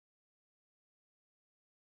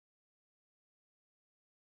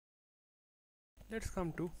Let's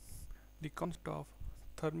come to the concept of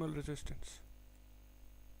thermal resistance.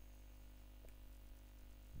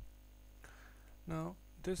 Now,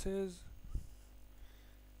 this is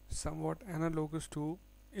somewhat analogous to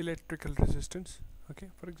electrical resistance. Okay,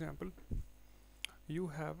 for example, you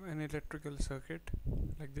have an electrical circuit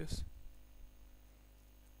like this.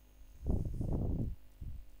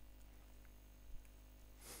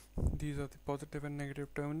 These are the positive and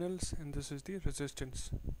negative terminals, and this is the resistance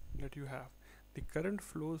that you have. The current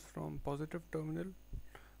flows from positive terminal,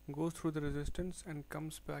 goes through the resistance and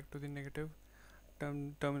comes back to the negative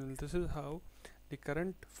terminal. This is how the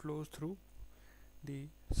current flows through the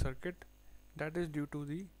circuit. That is due to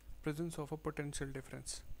the presence of a potential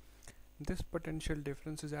difference. This potential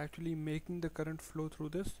difference is actually making the current flow through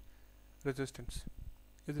this resistance,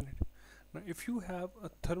 isn't it? Now if you have a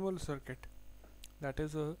thermal circuit, that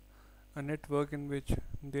is a network in which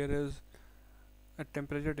there is a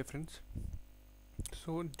temperature difference,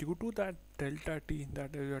 so due to that delta T,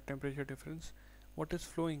 that is your temperature difference, what is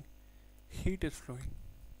flowing? Heat is flowing.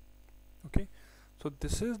 Okay, so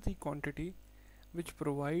this is the quantity which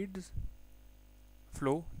provides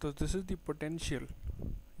flow. So this is the potential,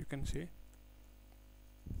 you can say.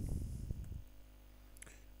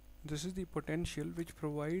 This is the potential which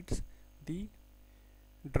provides the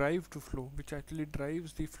drive to flow, which actually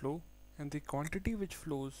drives the flow, and the quantity which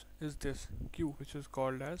flows is this Q, which is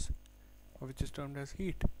called as, or which is termed as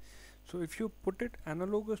heat. So if you put it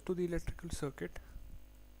analogous to the electrical circuit,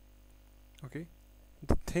 okay,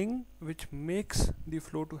 the thing which makes the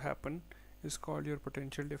flow to happen is called your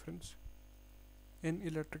potential difference in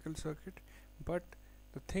electrical circuit, but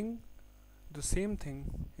the same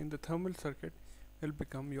thing in the thermal circuit will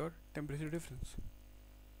become your temperature difference.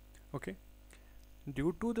 Okay,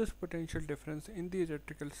 due to this potential difference in the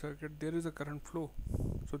electrical circuit, there is a current flow,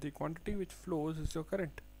 so the quantity which flows is your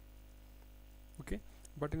current. Okay,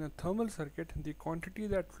 but in a thermal circuit, the quantity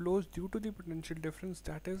that flows due to the potential difference,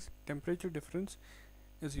 that is temperature difference,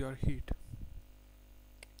 is your heat.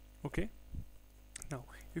 Okay, now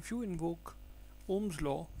if you invoke Ohm's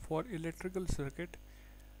law for electrical circuit,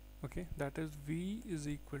 okay, that is V is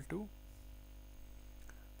equal to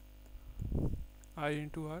I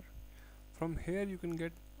into R. From here you can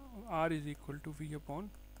get R is equal to V upon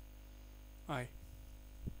I.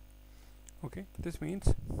 Okay, this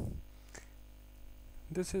means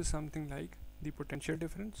this is something like the potential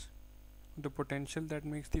difference, the potential that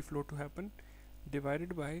makes the flow to happen,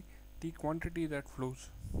 divided by the quantity that flows.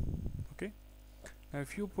 Okay, now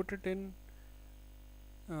if you put it in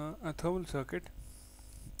a thermal circuit,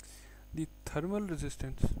 the thermal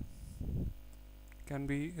resistance can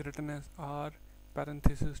be written as R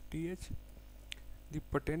parenthesis TH. The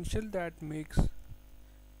potential that makes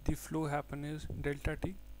the flow happen is delta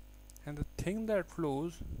T, and the thing that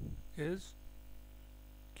flows is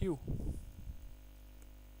Q.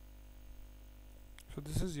 So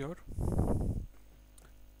this is your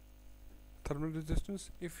thermal resistance.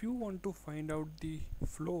 If you want to find out the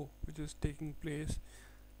flow which is taking place,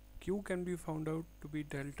 Q can be found out to be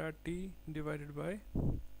delta T divided by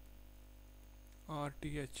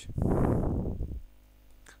RTH.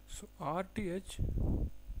 So RTH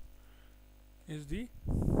is the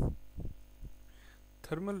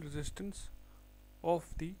thermal resistance of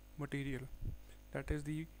the material, that is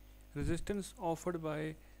the resistance offered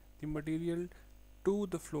by the material to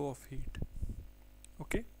the flow of heat.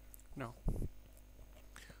 Okay, now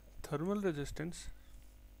thermal resistance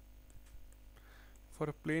for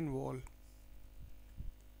a plane wall,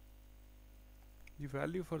 the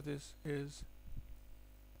value for this is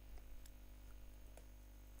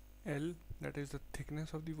L, that is the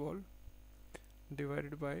thickness of the wall,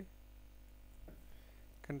 divided by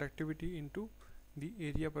conductivity into the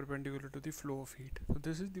area perpendicular to the flow of heat. So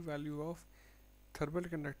this is the value of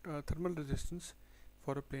thermal resistance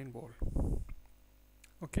for a plane wall.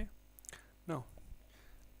 Okay, now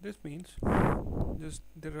this means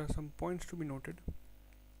there are some points to be noted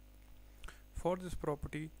for this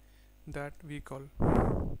property that we call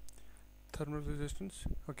thermal resistance.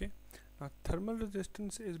 Okay, now thermal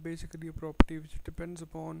resistance is basically a property which depends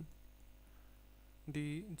upon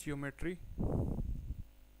the geometry,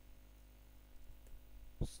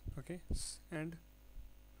 okay, and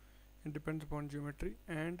it depends upon geometry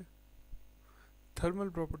and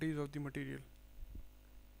thermal properties of the material.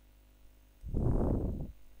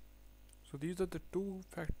 So these are the two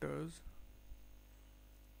factors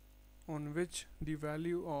on which the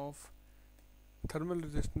value of thermal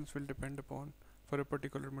resistance will depend upon for a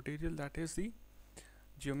particular material, that is the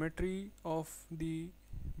geometry of the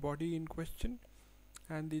body in question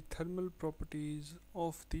and the thermal properties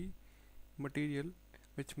of the material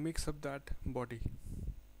which makes up that body.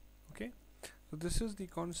 Okay, so this is the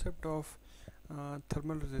concept of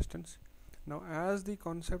thermal resistance. Now, as the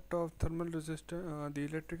concept of thermal resistance, the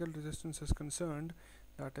electrical resistance is concerned,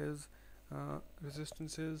 that is,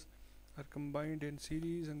 resistances are combined in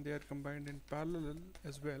series and they are combined in parallel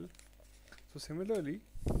as well. So similarly,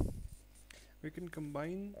 we can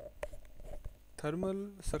combine thermal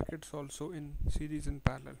circuits also in series and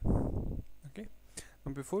parallel. Okay,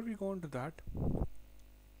 now before we go on to that,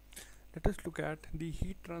 let us look at the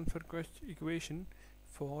heat transfer equation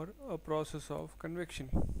for a process of convection.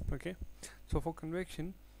 Okay, so for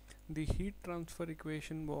convection, the heat transfer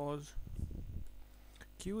equation was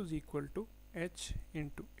Q is equal to H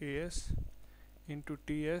into AS into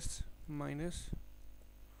Ts minus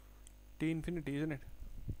T infinity, isn't it?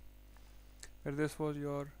 Where this was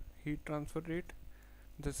your heat transfer rate,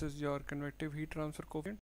 this is your convective heat transfer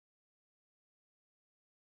coefficient,